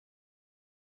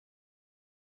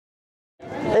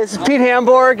This is Pete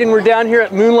Hamborg, and we're down here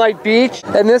at Moonlight Beach,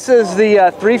 and this is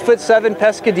the 3'7"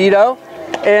 Pescadito,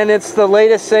 and it's the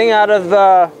latest thing out of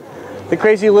the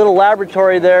crazy little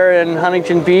laboratory there in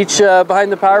Huntington Beach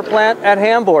behind the power plant at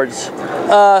Hamboards.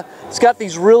 It's got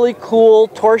these really cool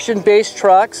torsion-based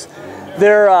trucks.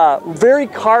 They're very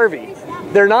carvey.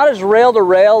 They're not as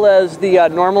rail-to-rail as the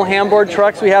normal Hamboard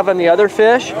trucks we have on the other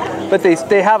fish, but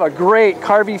they have a great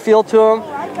carvey feel to them.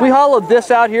 We hollowed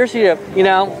this out here, so you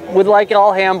know, with like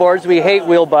all Hamboards, we hate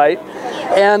wheel bite.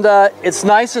 And it's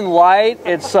nice and light.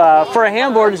 It's for a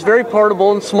Hamboard, it's very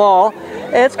portable and small.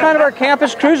 It's kind of our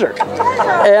campus cruiser.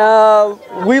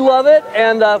 We love it,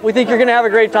 and we think you're going to have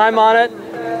a great time on it.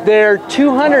 They're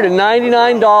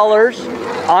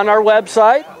 $299 on our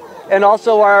website, and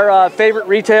also our favorite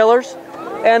retailers.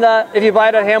 And if you buy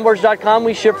it at hamboards.com,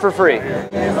 we ship for free.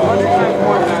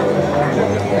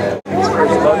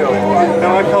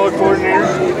 Color coordinator.